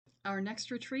Our next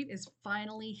retreat is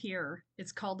finally here.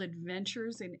 It's called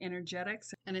Adventures in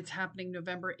Energetics, and it's happening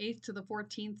November 8th to the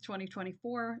 14th,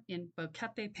 2024 in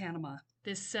Boquete, Panama.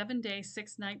 This 7-day,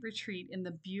 6-night retreat in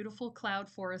the beautiful cloud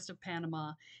forest of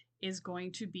Panama is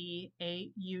going to be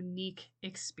a unique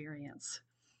experience.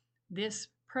 This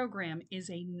program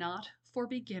is a not for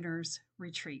beginners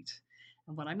retreat.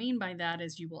 And what I mean by that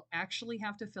is you will actually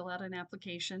have to fill out an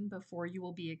application before you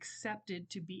will be accepted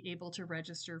to be able to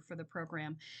register for the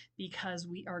program, because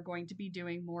we are going to be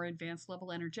doing more advanced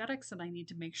level energetics, and I need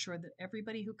to make sure that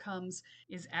everybody who comes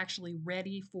is actually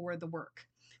ready for the work.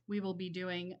 We will be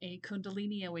doing a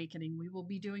Kundalini awakening. We will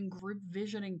be doing group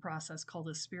visioning process called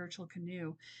a spiritual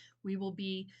canoe. We will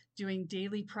be doing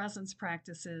daily presence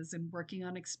practices and working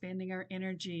on expanding our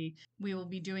energy. We will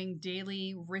be doing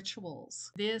daily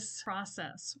rituals. This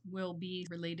process will be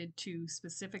related to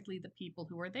specifically the people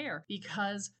who are there,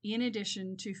 because in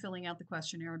addition to filling out the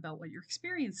questionnaire about what your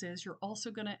experience is, you're also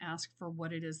going to ask for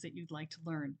what it is that you'd like to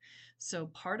learn. So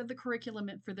part of the curriculum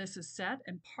for this is set,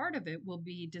 and part of it will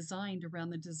be designed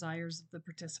around the desires of the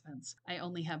participants. I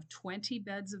only have 20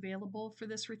 beds available for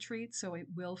this retreat, so it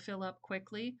will fill up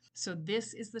quickly. So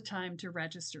this is the time to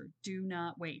register. Do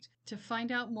not wait. To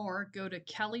find out more, go to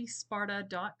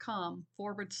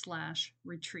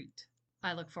kellysparta.com/retreat.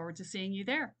 I look forward to seeing you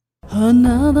there.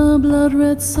 Another blood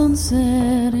red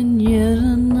sunset and yet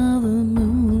another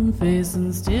moon phase,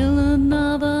 and still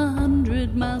another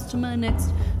 100 miles to my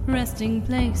next resting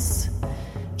place.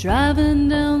 Driving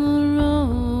down the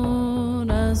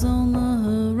road, eyes on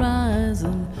the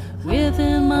horizon.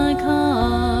 Within my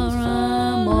car,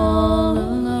 I'm all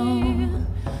alone,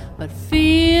 but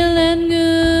feeling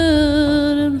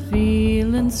good and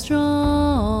feeling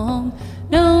strong,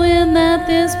 knowing that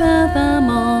this path I'm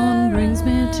on brings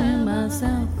me to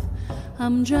myself.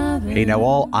 I'm driving. Hey now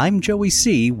all, I'm Joey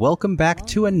C. Welcome back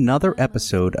to another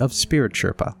episode of Spirit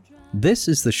Sherpa. This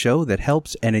is the show that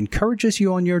helps and encourages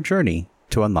you on your journey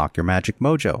to unlock your magic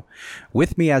mojo.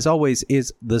 With me, as always,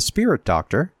 is the Spirit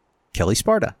Doctor, Kelly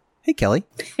Sparta. Hey, Kelly.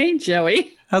 Hey,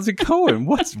 Joey. How's it going?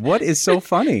 What is so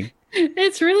funny?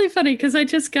 It's really funny because I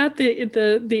just got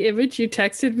the image you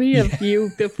texted me of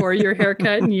you before your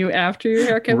haircut and you after your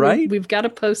haircut. Right? We've got to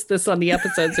post this on the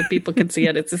episode so people can see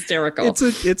it. It's hysterical.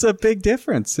 It's a big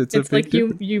difference. It's like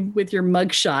you with your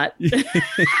mugshot,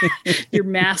 your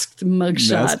masked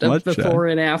mugshot of before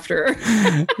and after.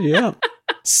 Yeah.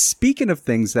 Speaking of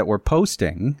things that we're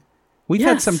posting, we've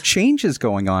had some changes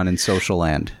going on in social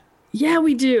land. Yeah,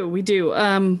 we do.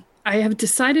 I have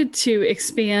decided to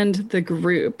expand the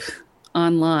group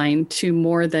online to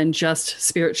more than just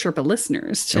Spirit Sherpa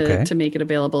listeners to make it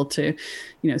available to,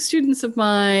 students of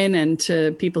mine and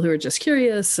to people who are just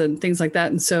curious and things like that.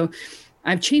 And so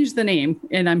I've changed the name,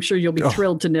 and I'm sure you'll be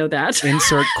thrilled to know that.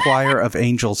 Insert choir of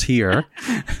angels here.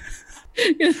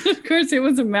 Of course, it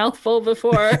was a mouthful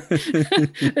before.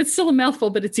 It's still a mouthful,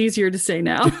 but it's easier to say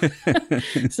now.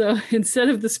 So instead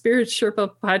of the Spirit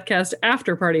Sherpa podcast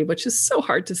after party, which is so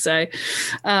hard to say,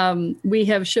 we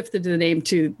have shifted the name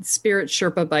to Spirit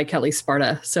Sherpa by Kelly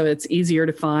Sparta. So it's easier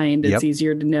to find. It's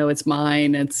easier to know it's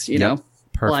mine. It's, blah,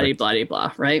 blah,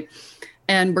 blah, right?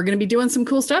 And we're going to be doing some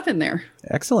cool stuff in there.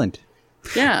 Excellent.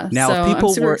 Yeah. Now, so if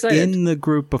people were excited. in the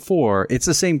group before, it's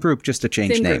the same group, just a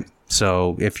changed name.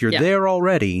 So if you're there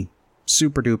already,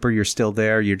 super duper, you're still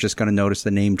there. You're just going to notice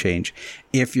the name change.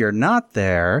 If you're not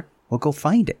there, well, go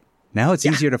find it. Now it's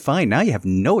easier to find. Now you have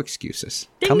no excuses.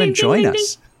 Come and join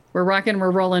us. We're rocking,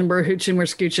 we're rolling, we're hooching, we're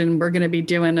scooching. We're going to be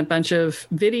doing a bunch of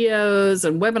videos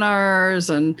and webinars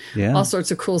and all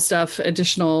sorts of cool stuff,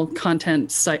 additional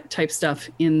content type stuff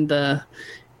in the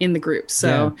group.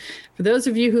 So for those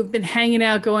of you who've been hanging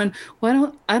out going,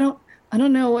 well, I don't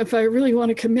know if I really want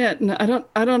to commit, and I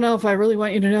don't know if I really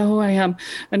want you to know who I am,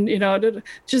 and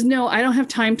just know I don't have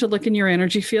time to look in your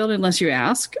energy field unless you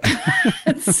ask.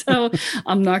 So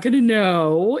I'm not going to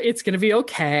know. It's going to be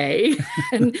okay,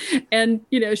 and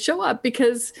show up,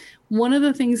 because one of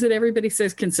the things that everybody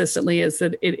says consistently is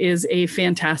that it is a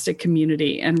fantastic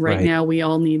community, and right now we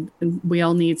all need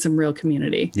some real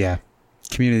community. Yeah.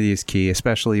 Community is key,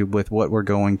 especially with what we're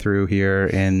going through here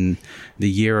in the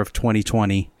year of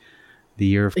 2020. The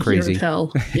year of crazy. Year of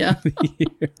hell. Yeah. The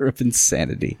year of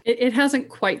insanity. It hasn't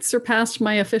quite surpassed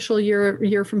my official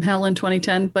year from hell in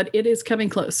 2010, but it is coming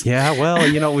close. Yeah,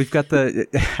 well, we've got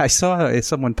I saw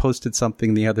someone posted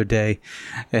something the other day,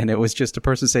 and it was just a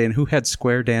person saying who had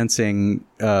square dancing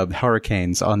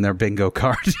hurricanes on their bingo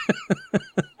card.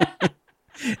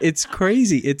 It's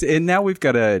crazy. And now we've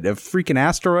got a freaking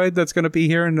asteroid that's going to be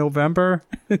here in November.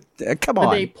 Come on.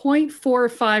 With a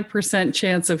 0.45%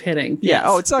 chance of hitting. Yeah. Yes.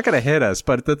 Oh, it's not going to hit us.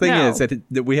 But the thing is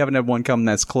that we haven't had one come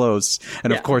that's close.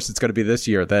 And of course, it's going to be this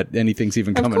year that anything's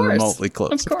even coming remotely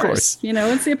close. Of course. You know,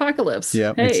 it's the apocalypse.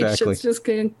 Yeah, hey, exactly. Shit's just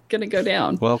going to go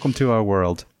down. Welcome to our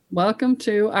world. Welcome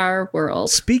to our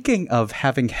world. Speaking of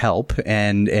having help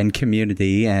and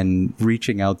community and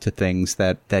reaching out to things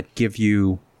that give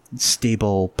you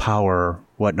stable power,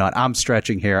 whatnot. I'm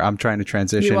stretching here. I'm trying to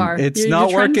transition. You are. It's you're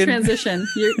not trying working. To transition.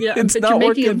 You're not making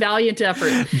working. a valiant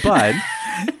effort. But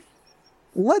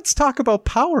let's talk about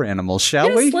power animals,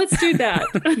 shall we? Yes, let's do that.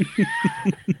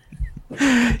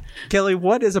 Kelly,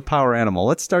 what is a power animal?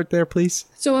 Let's start there, please.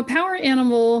 So a power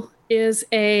animal is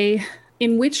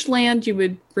in which land you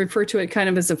would refer to it kind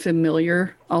of as a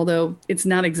familiar, although it's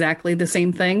not exactly the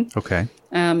same thing. Okay.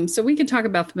 So we can talk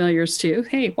about familiars too.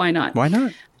 Hey, why not? Why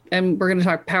not? And we're going to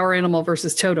talk power animal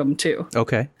versus totem too.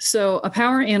 Okay. So a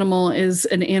power animal is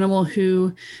an animal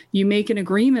who you make an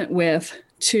agreement with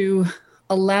to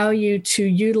allow you to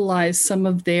utilize some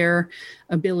of their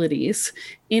abilities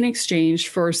in exchange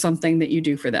for something that you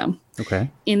do for them. Okay.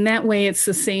 In that way, it's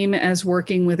the same as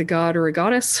working with a god or a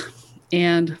goddess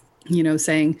and, you know,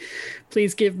 saying,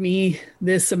 please give me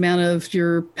this amount of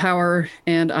your power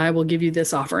and I will give you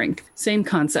this offering. Same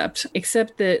concept,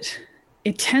 except that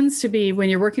it tends to be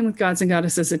when you're working with gods and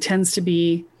goddesses, it tends to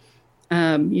be,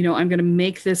 you know, I'm going to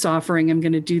make this offering. I'm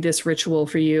going to do this ritual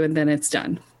for you. And then it's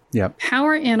done. Yep.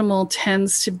 Power animal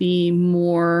tends to be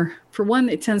more, for one,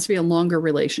 it tends to be a longer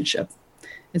relationship.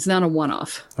 It's not a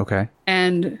one-off. Okay.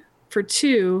 And for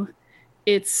two,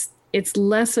 it's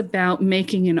less about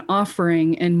making an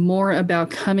offering and more about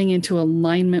coming into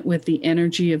alignment with the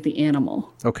energy of the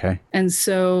animal. Okay. And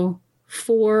so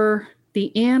for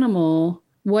the animal,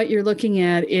 what you're looking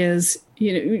at is,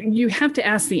 you know, you have to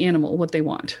ask the animal what they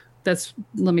want. Let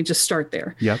me just start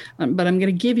there. Yep. But I'm going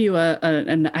to give you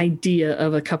an idea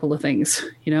of a couple of things,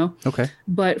 you know? Okay.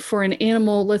 But for an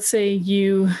animal, let's say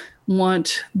you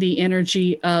want the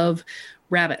energy of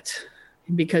rabbit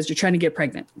because you're trying to get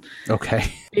pregnant.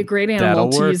 Okay. A great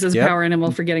animal to use as a power animal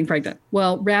for getting pregnant.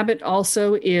 Well, rabbit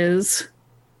also is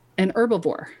an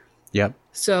herbivore. Yep.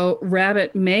 So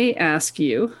rabbit may ask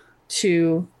you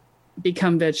to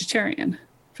become vegetarian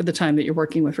for the time that you're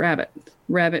working with rabbit.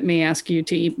 Rabbit may ask you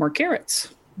to eat more carrots.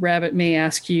 Rabbit may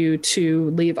ask you to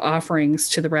leave offerings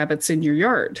to the rabbits in your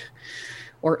yard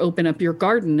or open up your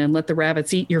garden and let the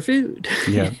rabbits eat your food.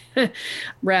 Yeah.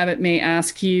 Rabbit may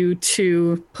ask you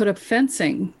to put up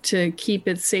fencing to keep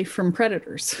it safe from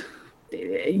predators.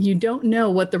 You don't know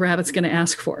what the rabbit's going to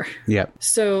ask for. Yep.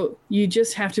 So you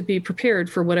just have to be prepared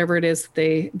for whatever it is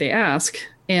they ask.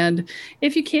 And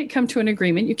if you can't come to an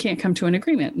agreement, you can't come to an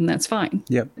agreement, and that's fine.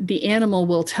 Yep. The animal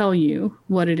will tell you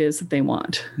what it is that they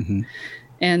want. Mm-hmm.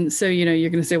 And so, you know, you're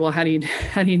going to say, well, how do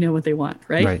you know what they want?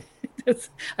 Right.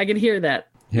 I can hear that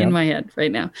in my head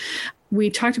right now. We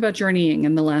talked about journeying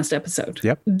in the last episode.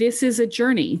 Yep. This is a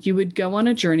journey. You would go on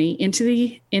a journey into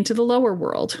the lower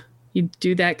world. You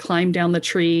do that, climb down the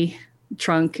tree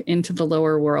trunk into the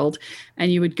lower world,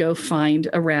 and you would go find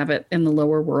a rabbit in the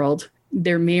lower world.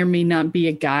 There may or may not be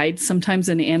a guide. Sometimes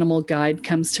an animal guide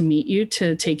comes to meet you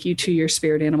to take you to your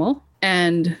spirit animal.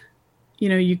 And, you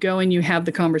know, you go and you have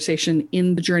the conversation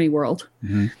in the journey world.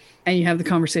 Mm-hmm. And you have the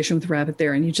conversation with the rabbit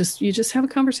there, and you just have a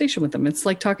conversation with them. It's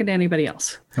like talking to anybody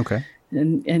else. Okay.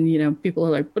 And you know, people are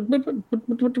like,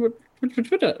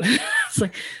 it's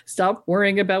like, stop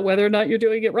worrying about whether or not you're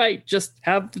doing it right. Just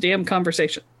have the damn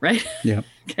conversation, right? Yeah.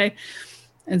 Okay.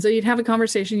 And so you'd have a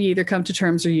conversation. You either come to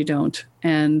terms or you don't,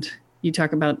 and you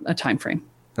talk about a time frame.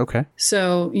 Okay.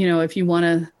 So, you know, if you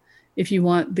want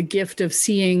the gift of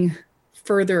seeing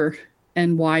further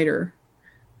and wider,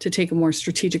 to take a more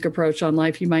strategic approach on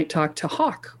life, you might talk to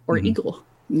hawk or eagle.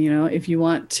 You know, if you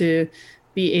want to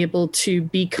be able to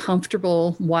be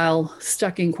comfortable while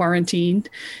stuck in quarantine,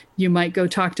 you might go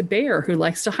talk to bear, who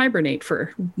likes to hibernate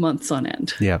for months on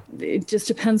end. Yeah. It just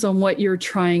depends on what you're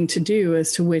trying to do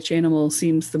as to which animal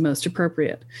seems the most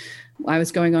appropriate. I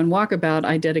was going on Walkabout.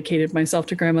 I dedicated myself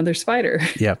to Grandmother Spider.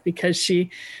 Yeah. Because she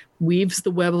weaves the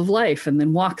web of life and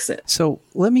then walks it. So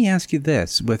let me ask you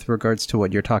this with regards to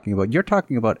what you're talking about. You're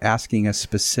talking about asking a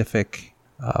specific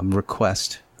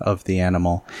request of the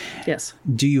animal. Yes.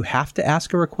 Do you have to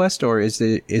ask a request, or is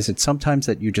it sometimes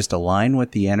that you just align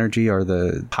with the energy or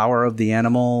the power of the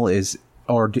animal?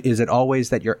 Or is it always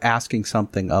that you're asking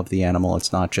something of the animal?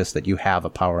 It's not just that you have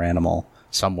a power animal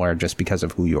somewhere just because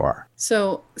of who you are.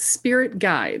 So spirit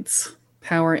guides,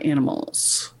 power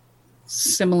animals,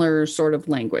 similar sort of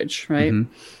language, right?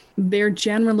 Mm-hmm. They're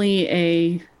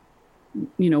generally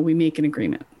we make an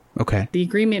agreement. Okay. The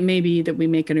agreement may be that we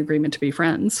make an agreement to be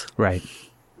friends. Right.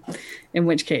 In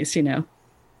which case,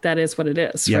 that is what it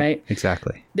is, Yep, right?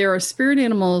 Exactly. There are spirit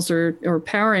animals or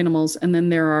power animals, and then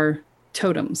there are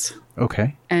totems.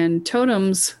 Okay. And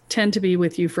totems tend to be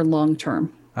with you for long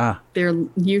term. They're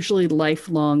usually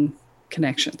lifelong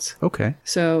connections. Okay.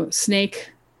 So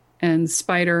snake and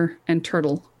spider and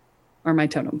turtle are my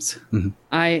totems. Mm-hmm.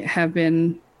 I have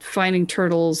been finding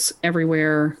turtles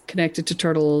everywhere, connected to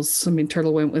turtles. I mean,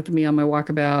 turtle went with me on my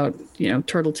walkabout.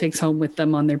 Turtle takes home with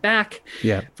them on their back.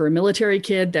 Yeah. For a military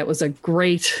kid, that was a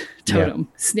great totem.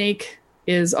 Yeah. Snake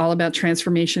is all about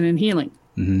transformation and healing.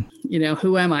 Mm-hmm.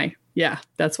 Who am I? Yeah,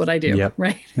 that's what I do. Yep.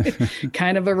 Right?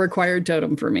 Kind of a required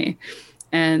totem for me.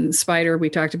 And spider, we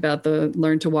talked about the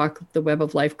learn to walk the web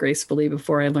of life gracefully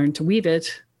before I learned to weave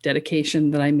it,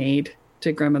 dedication that I made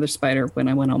to grandmother spider when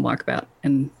I went on walkabout,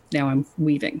 and now I'm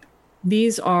weaving.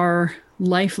 These are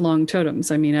lifelong totems.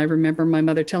 I mean, I remember my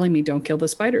mother telling me, don't kill the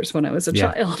spiders when I was a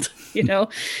child.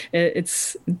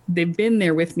 They've been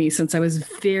there with me since I was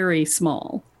very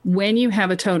small. When you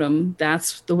have a totem,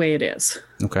 that's the way it is.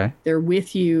 Okay. They're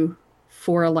with you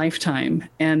for a lifetime,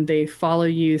 and they follow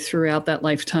you throughout that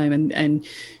lifetime, and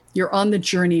you're on the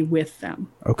journey with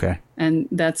them. Okay. And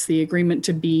that's the agreement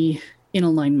to be in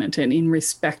alignment and in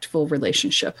respectful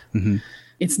relationship. Mm-hmm.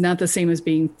 It's not the same as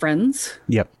being friends.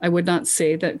 Yep. I would not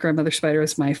say that grandmother spider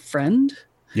is my friend.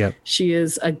 Yep. She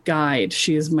is a guide.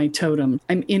 She is my totem.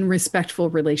 I'm in respectful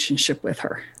relationship with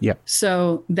her. Yep.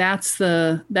 So that's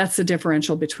the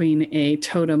differential between a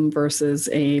totem versus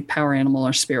a power animal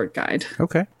or spirit guide.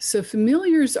 Okay. So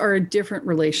familiars are a different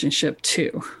relationship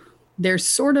too. They're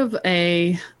sort of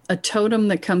a totem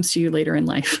that comes to you later in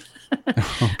life.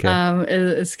 Okay.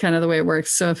 It's kind of the way it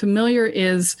works. So a familiar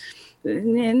is,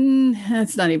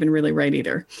 that's not even really right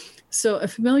either. So a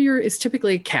familiar is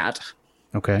typically a cat.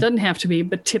 Okay. Doesn't have to be,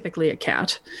 but typically a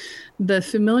cat. The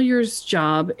familiar's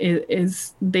job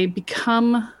is they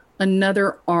become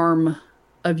another arm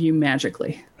of you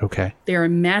magically. Okay. They're a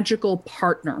magical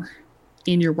partner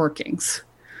in your workings.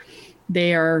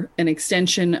 They are an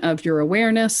extension of your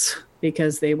awareness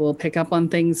because they will pick up on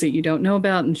things that you don't know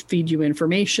about and feed you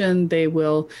information. They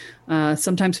will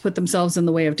sometimes put themselves in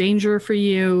the way of danger for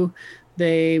you.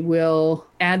 They will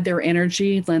add their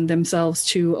energy, lend themselves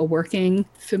to a working.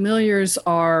 Familiars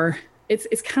are,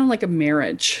 it's kind of like a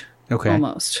marriage. Okay.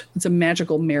 Almost. It's a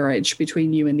magical marriage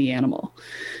between you and the animal.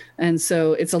 And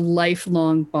so it's a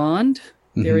lifelong bond.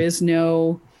 Mm-hmm. There is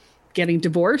no getting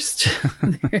divorced.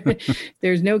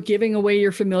 There's no giving away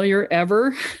your familiar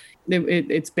ever.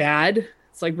 It's bad.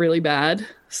 It's like really bad.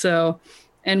 So,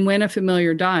 and when a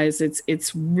familiar dies,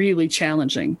 it's really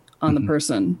challenging on the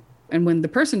person. And when the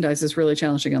person dies, it's really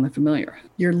challenging on the familiar.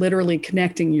 You're literally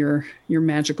connecting your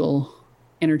magical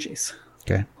energies.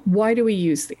 Okay. Why do we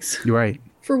use these? You're right.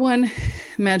 For one,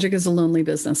 magic is a lonely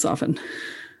business often,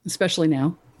 especially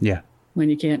now. Yeah. When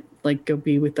you can't go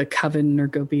be with a coven or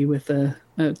go be with a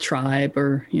tribe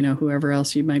or, whoever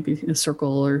else you might be, a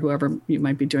circle or whoever you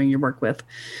might be doing your work with.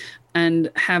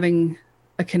 And having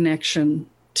a connection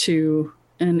to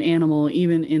an animal,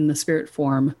 even in the spirit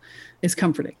form, is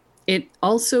comforting. It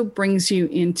also brings you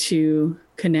into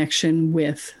connection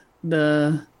with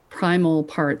the primal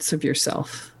parts of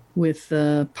yourself, with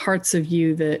the parts of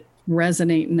you that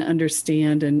resonate and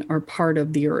understand and are part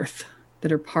of the earth,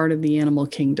 that are part of the animal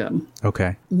kingdom.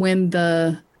 Okay. When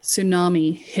the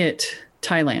tsunami hit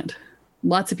Thailand,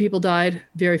 lots of people died,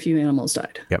 very few animals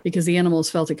died. Yep. Because the animals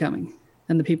felt it coming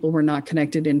and the people were not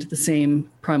connected into the same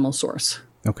primal source.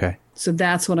 Okay. So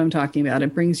that's what I'm talking about.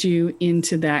 It brings you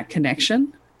into that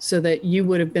connection so that you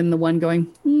would have been the one going,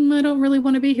 I don't really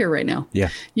want to be here right now. Yeah.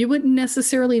 You wouldn't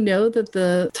necessarily know that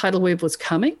the tidal wave was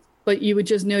coming, but you would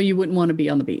just know you wouldn't want to be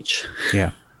on the beach.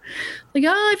 Yeah.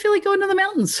 I feel like going to the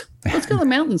mountains. Let's go to the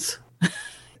mountains.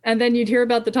 And then you'd hear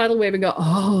about the tidal wave and go,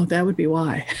 oh, that would be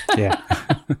why. Yeah.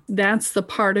 That's the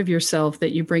part of yourself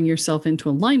that you bring yourself into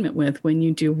alignment with when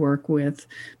you do work with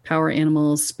power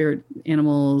animals, spirit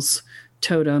animals,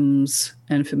 totems,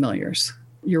 and familiars.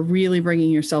 You're really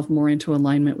bringing yourself more into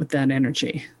alignment with that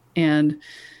energy. And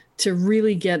to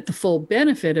really get the full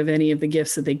benefit of any of the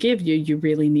gifts that they give you, you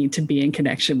really need to be in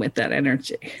connection with that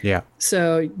energy. Yeah.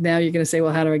 So now you're going to say,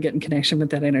 well, how do I get in connection with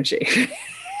that energy?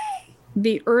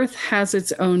 The earth has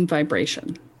its own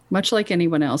vibration, much like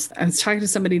anyone else. I was talking to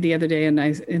somebody the other day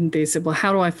and they said, well,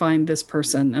 how do I find this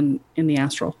person in the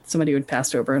astral? Somebody who had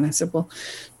passed over. And I said, well,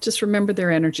 just remember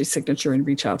their energy signature and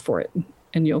reach out for it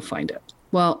and you'll find it.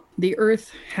 Well, the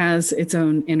earth has its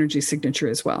own energy signature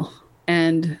as well.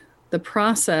 And the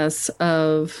process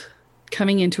of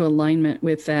coming into alignment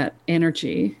with that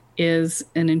energy is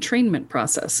an entrainment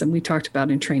process. And we talked about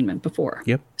entrainment before.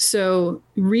 Yep. So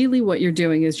really what you're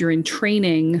doing is you're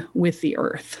entraining with the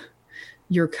earth.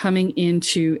 You're coming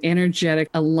into energetic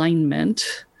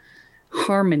alignment,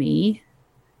 harmony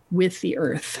with the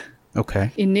earth.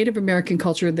 Okay. In Native American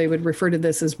culture, they would refer to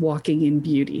this as walking in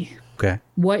beauty. Okay.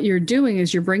 What you're doing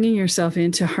is you're bringing yourself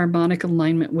into harmonic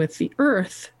alignment with the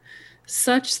earth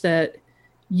such that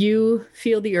you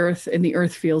feel the earth and the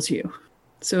earth feels you.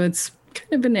 So it's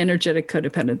kind of an energetic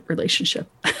codependent relationship,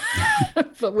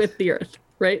 but with the earth,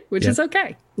 right? Which is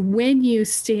okay. When you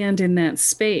stand in that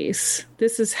space,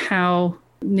 this is how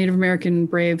Native American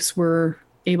braves were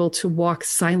able to walk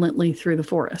silently through the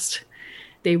forest.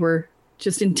 They were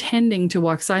just intending to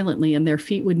walk silently, and their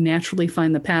feet would naturally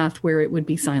find the path where it would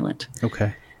be silent.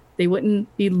 Okay. They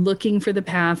wouldn't be looking for the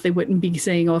path. They wouldn't be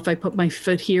saying, oh, if I put my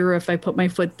foot here, or if I put my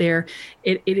foot there.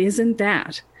 It isn't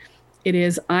that. It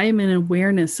is, I am in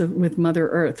awareness with Mother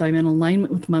Earth. I'm in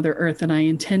alignment with Mother Earth, and I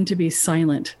intend to be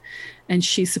silent. And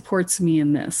she supports me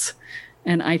in this.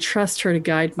 And I trust her to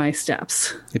guide my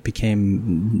steps. It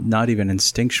became not even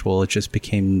instinctual. It just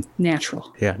became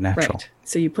natural. Yeah, natural. Right.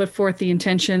 So you put forth the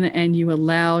intention and you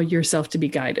allow yourself to be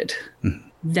guided.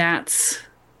 That's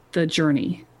the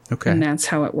journey. Okay. And that's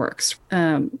how it works.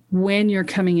 When you're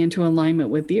coming into alignment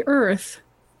with the earth,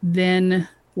 then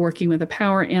working with a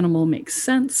power animal makes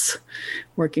sense.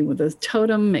 Working with a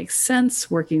totem makes sense.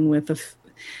 Working with a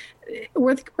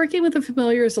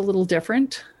familiar is a little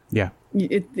different. Yeah.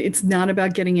 It's not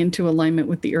about getting into alignment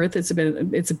with the earth.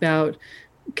 It's about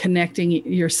connecting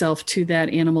yourself to that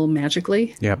animal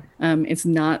magically. Yep. It's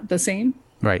not the same.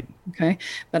 Right. Okay.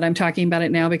 But I'm talking about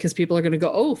it now because people are going to go,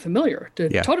 oh, familiar,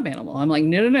 totem animal. I'm like,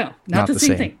 no, not the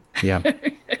same thing. Yeah.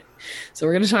 So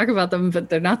we're going to talk about them, but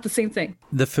they're not the same thing.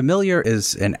 The familiar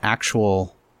is an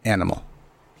actual animal.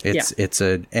 It's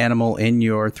an animal in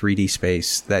your 3D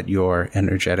space that you're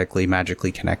energetically,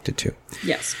 magically connected to.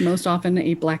 Yes, most often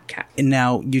a black cat. And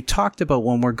now, you talked about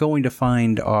when we're going to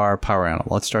find our power animal.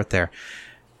 Let's start there.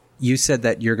 You said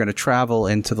that you're going to travel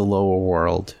into the lower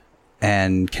world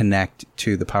and connect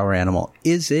to the power animal.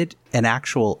 Is it an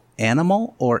actual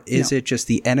animal, or is it just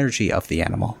the energy of the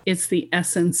animal? It's the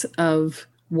essence of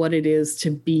what it is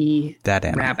to be that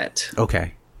animal. Rabbit.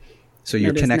 Okay. So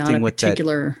you're connecting with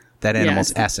that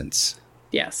animal's essence.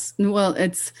 Yes. Well,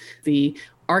 it's the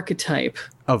archetype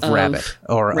of rabbit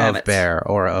or rabbit. Of bear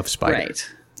or of spider.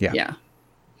 Right. Yeah. Yeah.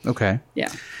 Okay.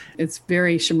 Yeah. It's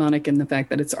very shamanic in the fact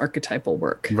that it's archetypal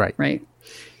work. Right. Right.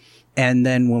 And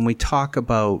then when we talk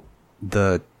about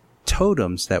the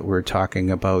totems that we're talking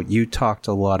about, you talked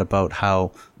a lot about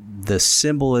how the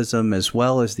symbolism, as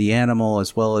well as the animal,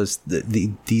 as well as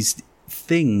these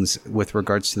things with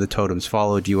regards to the totems,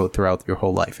 followed you throughout your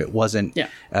whole life. It wasn't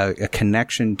a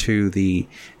connection to the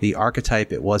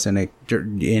archetype. It wasn't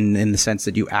in the sense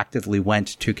that you actively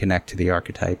went to connect to the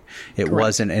archetype. It Correct.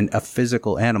 Wasn't a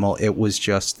physical animal. It was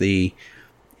just it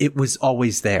was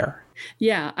always there.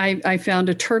 Yeah. I found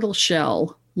a turtle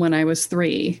shell when I was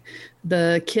 3.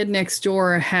 The kid next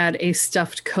door had a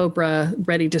stuffed cobra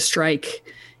ready to strike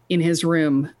in his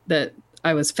room that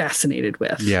I was fascinated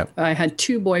with. Yeah. I had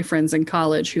 2 boyfriends in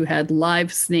college who had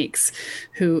live snakes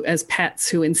as pets,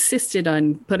 who insisted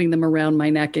on putting them around my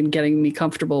neck and getting me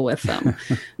comfortable with them.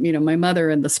 My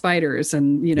mother and the spiders,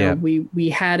 and we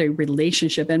had a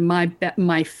relationship. And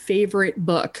my favorite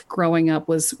book growing up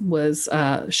was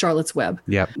Charlotte's Web.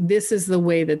 Yep. This is the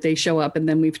way that they show up. And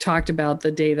then we've talked about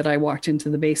the day that I walked into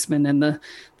the basement and the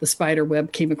spider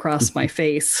web came across my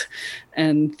face,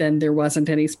 and then there wasn't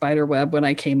any spider web when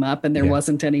I came up, and there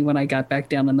wasn't any when I got back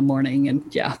down in the morning.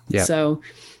 And so,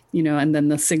 and then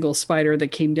the single spider that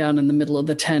came down in the middle of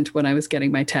the tent when I was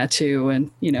getting my tattoo, and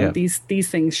these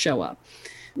things show up.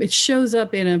 It shows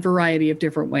up in a variety of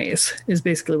different ways is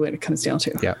basically what it comes down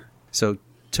to. Yeah. So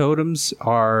totems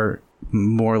are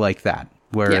more like that.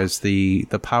 Whereas the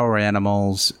power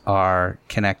animals are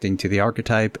connecting to the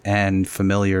archetype, and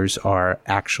familiars are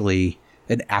actually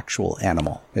an actual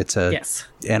animal. It's a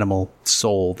animal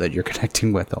soul that you're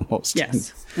connecting with almost.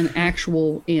 Yes, an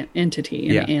actual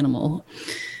entity, an animal.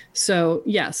 So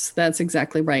yes, that's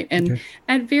exactly right. And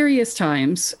at various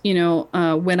times,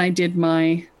 when I did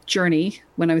my journey,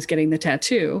 when I was getting the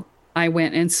tattoo, I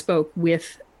went and spoke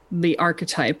with the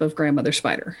archetype of Grandmother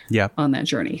Spider on that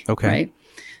journey. Okay. Right?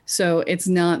 So it's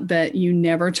not that you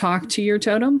never talk to your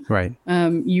totem. Right.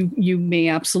 You may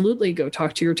absolutely go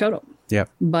talk to your totem. Yeah.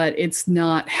 But it's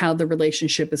not how the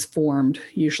relationship is formed.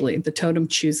 Usually the totem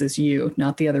chooses you,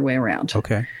 not the other way around.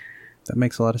 Okay. That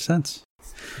makes a lot of sense.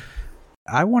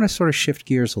 I want to sort of shift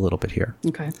gears a little bit here.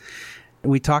 Okay.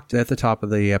 We talked at the top of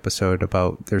the episode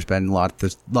about there's been lots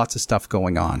of stuff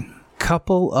going on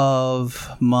couple of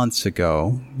months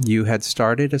ago, you had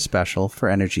started a special for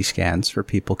energy scans for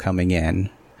people coming in.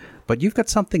 But you've got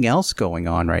something else going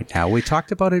on right now. We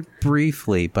talked about it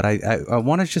briefly, but I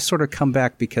want to just sort of come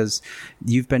back because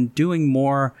you've been doing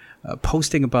more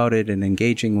posting about it and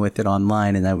engaging with it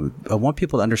online. And I want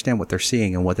people to understand what they're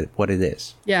seeing and what it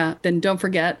is. Yeah. Then don't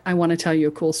forget, I want to tell you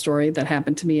a cool story that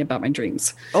happened to me about my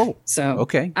dreams. Oh, so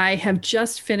okay. I have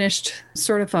just finished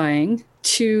certifying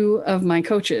 2 of my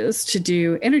coaches to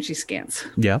do energy scans.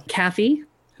 Yeah. Kathy,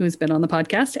 who's been on the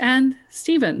podcast, and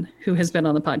Stephen, who has been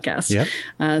on the podcast.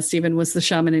 Yep. Stephen was the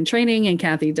shaman in training, and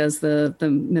Kathy does the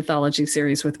mythology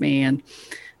series with me. And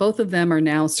both of them are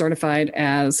now certified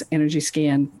as energy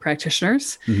scan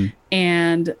practitioners. Mm-hmm.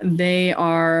 And they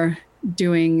are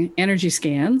doing energy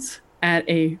scans at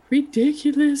a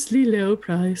ridiculously low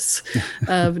price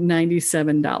of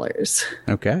 $97.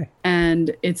 Okay.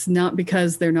 And it's not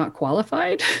because they're not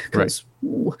qualified, because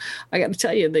I got to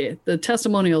tell you, the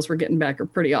testimonials we're getting back are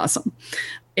pretty awesome.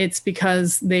 It's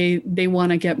because they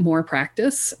want to get more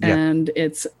practice, and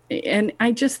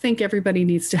I just think everybody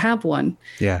needs to have one.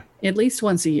 Yeah. At least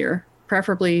once a year,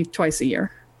 preferably twice a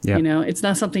year. Yeah. You know, it's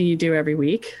not something you do every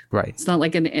week. Right. It's not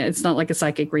like a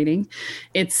psychic reading.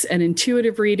 It's an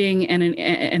intuitive reading and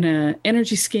an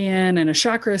energy scan and a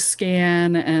chakra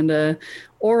scan and a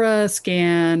aura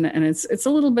scan, and it's a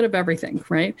little bit of everything,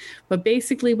 right? But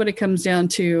basically what it comes down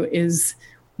to is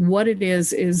what it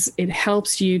is it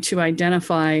helps you to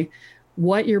identify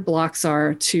what your blocks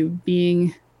are to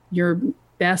being your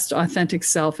best authentic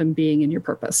self and being in your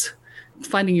purpose.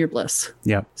 Finding your bliss.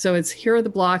 Yeah. So it's, here are the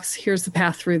blocks, here's the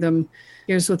path through them,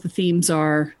 here's what the themes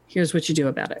are, here's what you do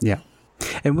about it. Yeah.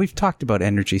 And we've talked about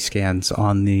energy scans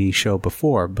on the show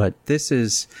before, but this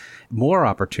is more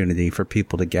opportunity for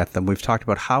people to get them. We've talked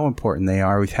about how important they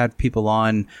are. We've had people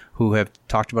on who have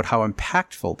talked about how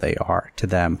impactful they are to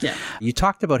them. Yeah. You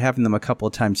talked about having them a couple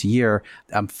of times a year.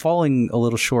 I'm falling a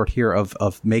little short here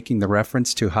of making the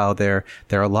reference to how they're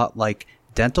a lot like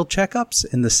dental checkups,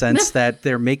 in the sense that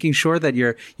they're making sure that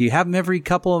you have them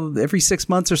every 6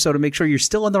 months or so to make sure you're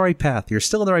still on the right path. You're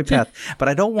still on the right path. But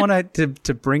I don't want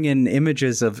to bring in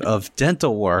images of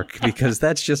dental work, because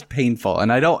that's just painful. And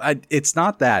it's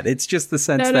not that. It's just the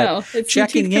sense that it's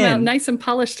checking your teeth come out in nice and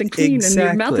polished and clean, and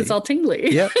your mouth is all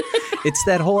tingly. Yep. It's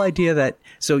that whole idea that,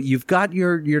 so you've got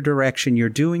your direction, you're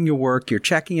doing your work, you're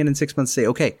checking in 6 months, say,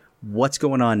 okay, what's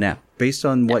going on now? Based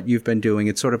on what you've been doing,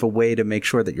 it's sort of a way to make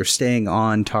sure that you're staying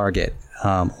on target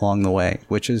along the way,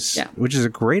 which is a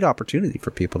great opportunity for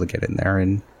people to get in there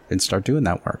and start doing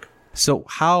that work. So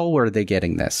how are they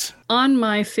getting this? On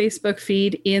my Facebook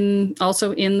feed,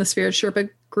 also in the Spirit Sherpa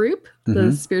group,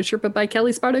 the Spirit Sherpa by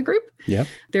Kelly Sparta group. Yeah.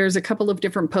 There's a couple of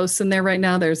different posts in there right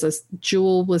now. There's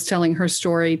Jewel was telling her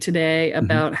story today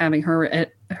about having her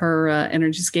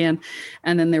energy scan.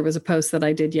 And then there was a post that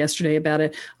I did yesterday about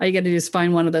it. All you got to do is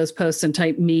find one of those posts and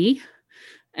type me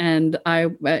and I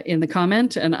in the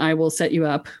comment, and I will set you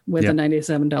up with a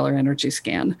 $97 energy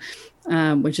scan,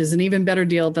 which is an even better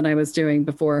deal than I was doing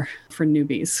before for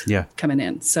newbies coming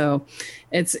in. So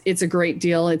it's a great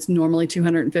deal. It's normally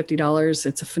 $250.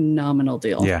 It's a phenomenal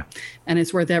deal. Yeah. And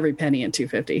it's worth every penny at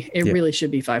 $250. It really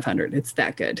should be $500. It's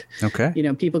that good. Okay. You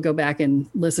know, people go back and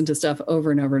listen to stuff over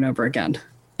and over and over again.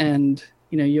 And,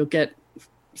 you know, you'll get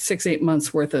 6-8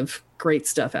 months worth of great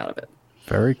stuff out of it.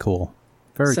 Very cool.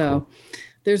 Very cool.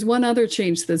 There's one other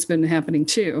change that's been happening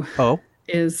too. Oh.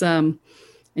 Is, and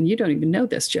you don't even know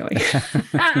this, Joey.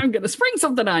 I'm going to spring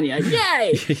something on you.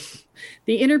 Yay!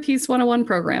 The Inner Peace 101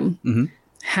 program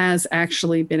has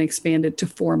actually been expanded to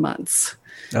 4 months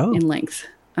in length.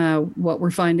 What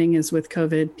we're finding is with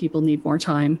COVID, people need more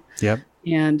time. Yep.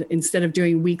 And instead of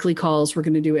doing weekly calls, we're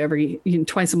going to do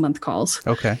twice a month calls.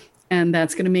 Okay. And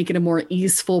that's going to make it a more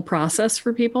easeful process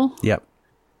for people. Yep.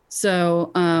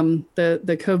 So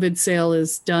the COVID sale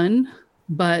is done,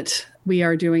 but we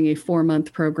are doing a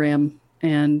 4-month program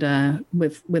and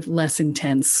with less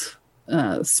intense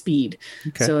speed.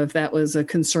 Okay. So if that was a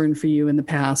concern for you in the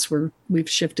past, we've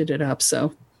shifted it up.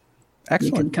 So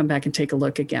excellent. You can come back and take a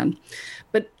look again.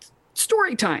 But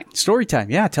story time. Story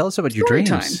time. Yeah. Tell us about your dreams.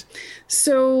 Time.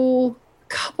 So a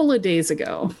couple of days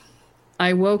ago,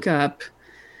 I woke up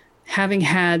having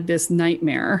had this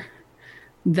nightmare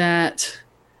that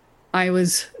I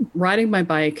was riding my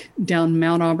bike down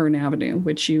Mount Auburn Avenue,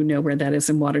 which you know where that is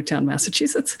in Watertown,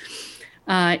 Massachusetts.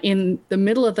 In the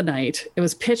middle of the night, it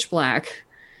was pitch black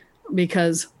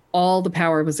because all the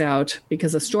power was out,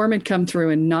 because a storm had come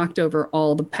through and knocked over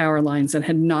all the power lines and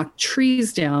had knocked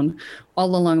trees down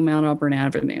all along Mount Auburn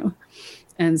Avenue.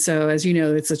 And so, as you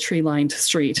know, it's a tree-lined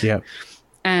street. Yep.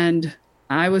 And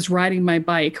I was riding my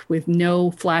bike with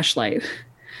no flashlight.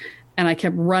 and I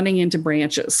kept running into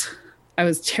branches. I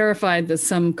was terrified that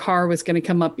some car was going to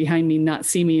come up behind me, not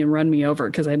see me, and run me over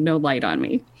because I had no light on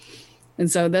me. And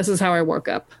so this is how I woke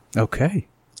up. Okay.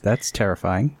 That's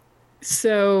terrifying.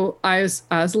 So I was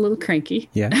a little cranky.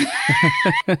 Yeah.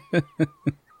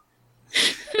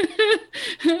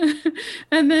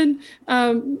 And then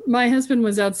my husband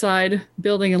was outside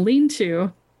building a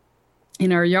lean-to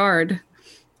in our yard,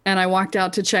 and I walked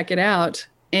out to check it out,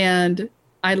 and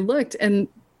I looked, and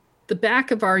the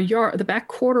back of our yard, the back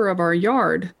quarter of our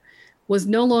yard was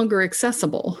no longer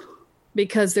accessible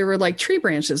because there were like tree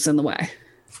branches in the way.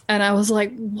 And I was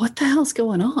like, what the hell's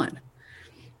going on?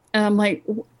 And I'm like,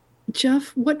 Jeff,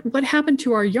 what happened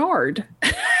to our yard?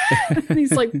 And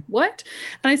he's like, what?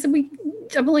 And I said,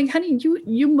 I'm like, honey,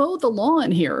 you mow the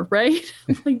lawn here, right?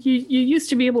 Like you used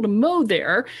to be able to mow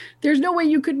there. There's no way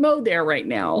you could mow there right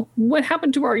now. What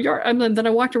happened to our yard? And then I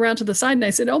walked around to the side and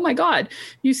I said, oh my God,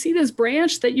 you see this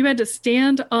branch that you had to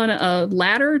stand on a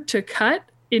ladder to cut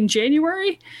in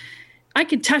January? I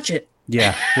could touch it.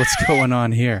 Yeah, what's going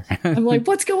on here? I'm like,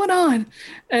 what's going on?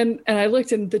 And I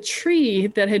looked, and the tree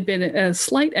that had been at a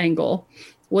slight angle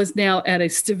was now at a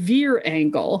severe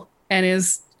angle and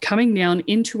is coming down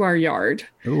into our yard.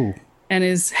 Ooh. And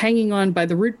is hanging on by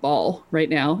the root ball right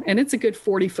now. And it's a good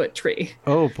 40-foot tree.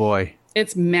 Oh, boy.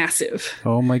 It's massive.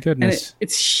 Oh, my goodness. And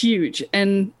it's huge.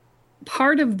 And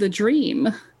part of the dream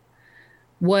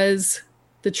was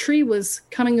the tree was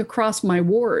coming across my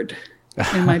ward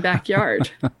in my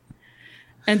backyard.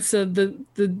 And so the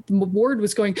ward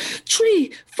was going,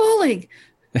 tree falling.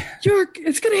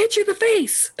 It's going to hit you in the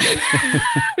face.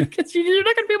 Because you're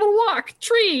not going to be able to walk.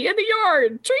 Tree in the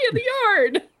yard. Tree in the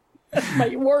yard.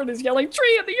 My ward is yelling,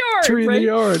 tree in the yard. Tree in the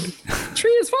yard.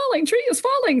 Tree is falling. Tree is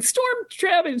falling. Storm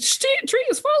damage. Tree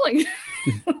is falling.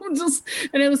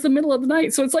 And it was the middle of the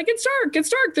night. So it's like, it's dark. It's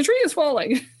dark. The tree is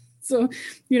falling. So,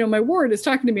 my ward is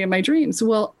talking to me in my dreams.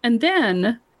 Well, and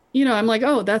then, I'm like,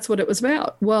 oh, that's what it was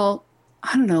about. Well,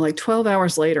 I don't know, like 12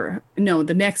 hours later,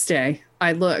 the next day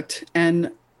I looked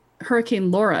and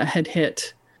Hurricane Laura had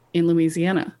hit in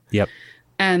Louisiana. Yep.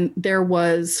 And there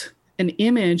was an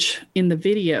image in the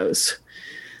videos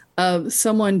of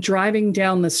someone driving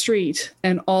down the street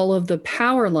and all of the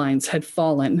power lines had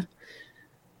fallen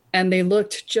and they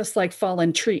looked just like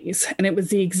fallen trees. And it was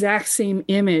the exact same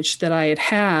image that I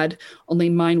had, only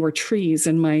mine were trees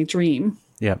in my dream.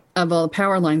 Yeah. Of all the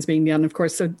power lines being down. Of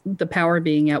course, so the power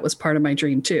being out was part of my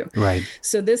dream too. Right.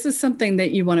 So this is something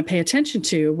that you want to pay attention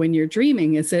to when you're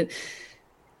dreaming, is that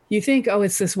you think, oh,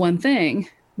 it's this one thing,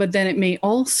 but then it may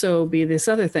also be this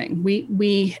other thing.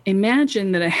 We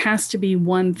imagine that it has to be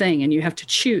one thing and you have to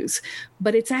choose,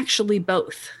 but it's actually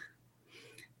both,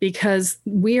 because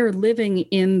we are living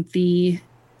in the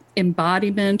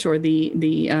embodiment or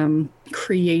the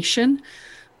creation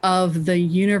of the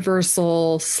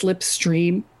universal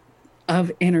slipstream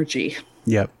of energy.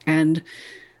 Yep. And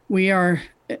we are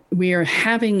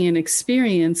having an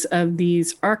experience of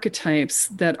these archetypes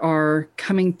that are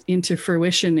coming into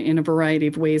fruition in a variety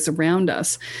of ways around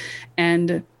us.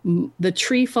 And the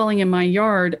tree falling in my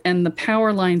yard and the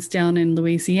power lines down in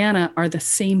Louisiana are the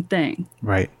same thing.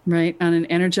 Right. Right. On an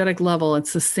energetic level,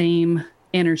 it's the same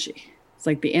energy. It's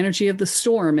like the energy of the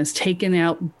storm has taken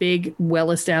out big,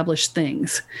 well-established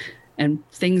things, and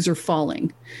things are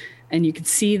falling. And you can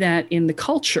see that in the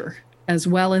culture as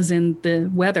well as in the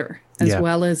weather, as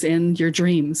well as in your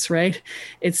dreams, right?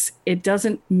 It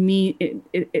doesn't mean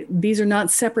these are not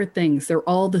separate things. They're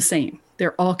all the same.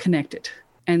 They're all connected.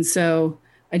 And so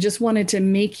I just wanted to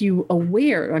make you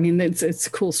aware. I mean, it's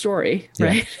a cool story,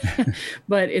 right?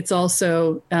 But it's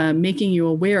also making you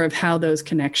aware of how those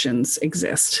connections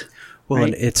exist. Well,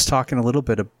 right? And it's talking a little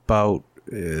bit about,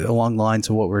 along the lines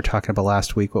of what we were talking about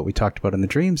last week, what we talked about in the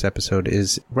dreams episode,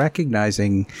 is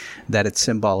recognizing that it's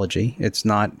symbology. It's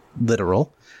not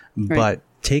literal, but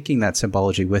taking that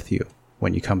symbology with you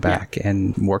when you come back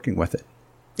and working with it.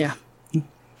 Yeah.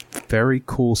 Very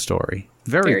cool story.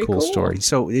 Very cool story.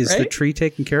 So is the tree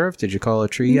taken care of? Did you call a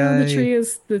tree guy? No,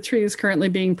 the tree is currently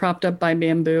being propped up by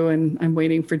bamboo, and I'm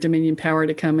waiting for Dominion Power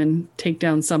to come and take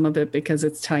down some of it because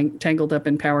it's tangled up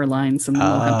in power lines, and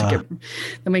we'll have to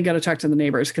then we got to talk to the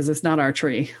neighbors because it's not our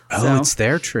tree. Oh, so it's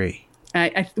their tree.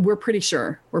 We're pretty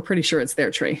sure. We're pretty sure it's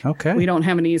their tree. Okay. We don't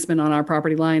have an easement on our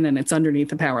property line, and it's underneath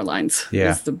the power lines.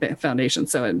 Yeah. It's the foundation,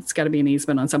 so it's got to be an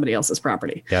easement on somebody else's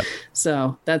property. Yep.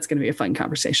 So that's going to be a fun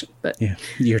conversation. But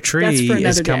your tree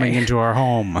is coming into our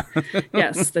home.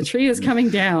 Yes, the tree is coming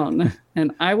down,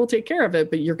 and I will take care of it,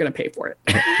 but you're going to pay for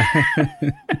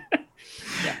it.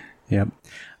 Yep.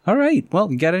 All right.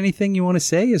 Well, you got anything you want to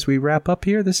say as we wrap up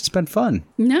here? This has been fun.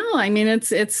 No, I mean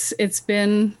it's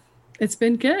It's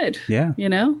been good. Yeah.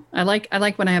 I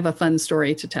like when I have a fun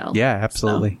story to tell. Yeah,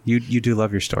 absolutely. So, you do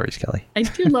love your stories, Kelly. I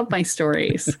do love my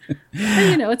stories.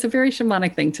 And, it's a very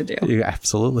shamanic thing to do. Yeah,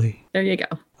 absolutely. There you go.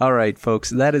 All right,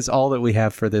 folks, that is all that we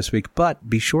have for this week. But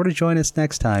be sure to join us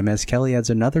next time as Kelly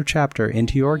adds another chapter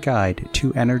into your guide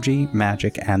to energy,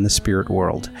 magic, and the spirit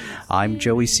world. I'm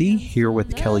Joey C., here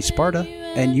with Kelly Sparta,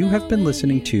 and you have been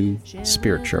listening to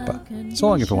Spirit Sherpa. So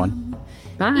long, everyone.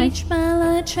 Bye. Each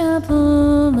mile I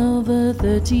travel over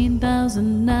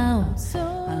 13,000 now.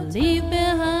 I'll leave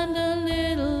behind a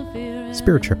little fear.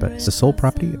 Spirit Sherpa is the sole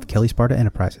property of Kelly Sparta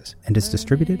Enterprises and is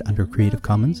distributed under Creative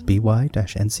Commons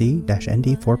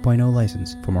BY-NC-ND 4.0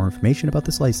 license. For more information about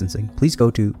this licensing, please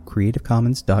go to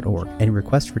creativecommons.org. Any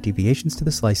requests for deviations to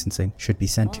this licensing should be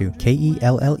sent to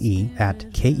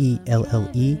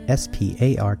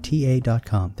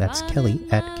KELLE@KELLESPARTA.com. That's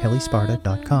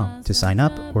Kelly@KellySparta.com. To sign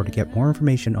up or to get more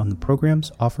information on the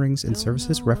programs, offerings, and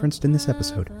services referenced in this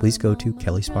episode, please go to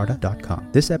KellySparta.com.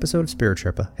 This episode of Spirit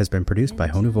Sherpa has been produced by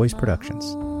Honu Voice Productions.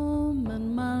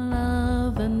 And my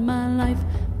love and my life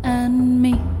and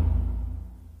me.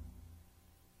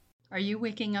 Are you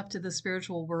waking up to the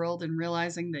spiritual world and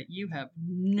realizing that you have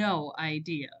no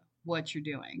idea what you're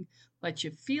doing, but you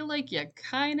feel like you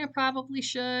kind of probably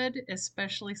should,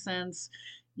 especially since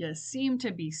you seem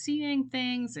to be seeing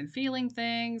things and feeling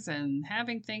things and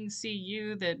having things see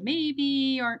you that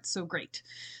maybe aren't so great,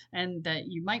 and that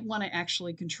you might want to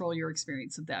actually control your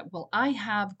experience of that? Well, I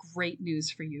have great news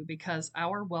for you, because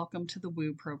our Welcome to the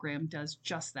Woo program does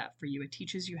just that for you. It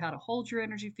teaches you how to hold your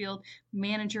energy field,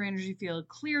 manage your energy field,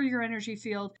 clear your energy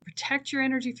field, protect your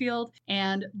energy field,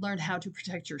 and learn how to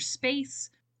protect your space.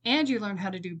 And you learn how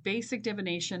to do basic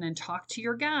divination and talk to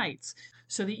your guides,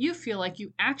 so that you feel like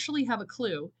you actually have a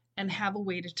clue and have a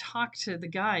way to talk to the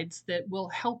guides that will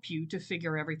help you to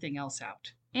figure everything else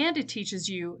out. And it teaches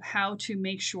you how to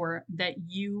make sure that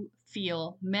you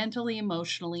feel mentally,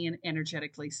 emotionally, and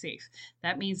energetically safe.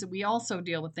 That means that we also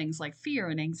deal with things like fear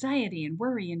and anxiety and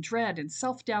worry and dread and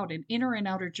self-doubt and inner and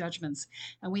outer judgments.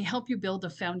 And we help you build a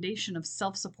foundation of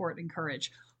self-support and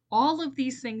courage. All of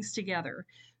these things together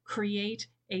create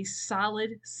a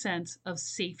solid sense of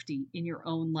safety in your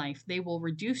own life. They will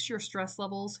reduce your stress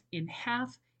levels in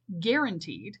half,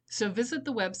 guaranteed. So visit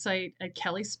the website at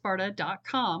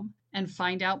kellysparta.com and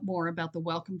find out more about the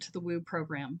Welcome to the Woo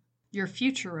program. Your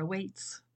future awaits.